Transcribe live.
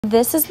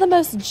This is the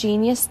most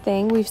genius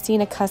thing we've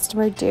seen a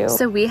customer do.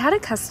 So we had a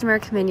customer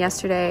come in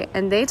yesterday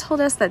and they told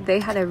us that they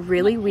had a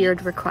really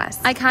weird request.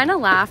 I kind of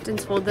laughed and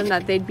told them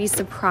that they'd be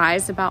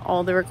surprised about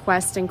all the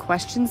requests and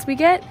questions we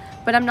get,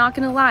 but I'm not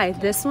gonna lie,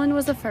 this one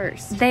was a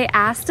first. They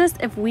asked us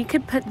if we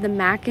could put the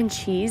mac and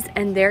cheese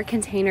in their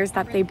containers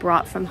that they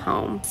brought from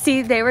home.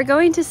 See, they were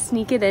going to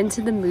sneak it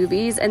into the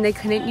movies and they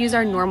couldn't use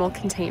our normal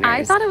containers.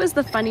 I thought it was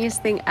the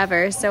funniest thing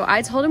ever, so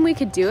I told them we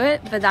could do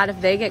it, but that if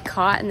they get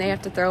caught and they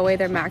have to throw away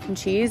their mac and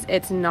cheese,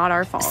 it's not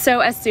our fault. So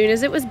as soon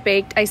as it was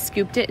baked, I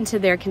scooped it into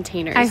their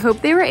containers. I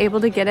hope they were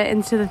able to get it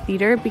into the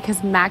theater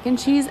because mac and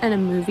cheese in a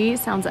movie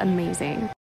sounds amazing.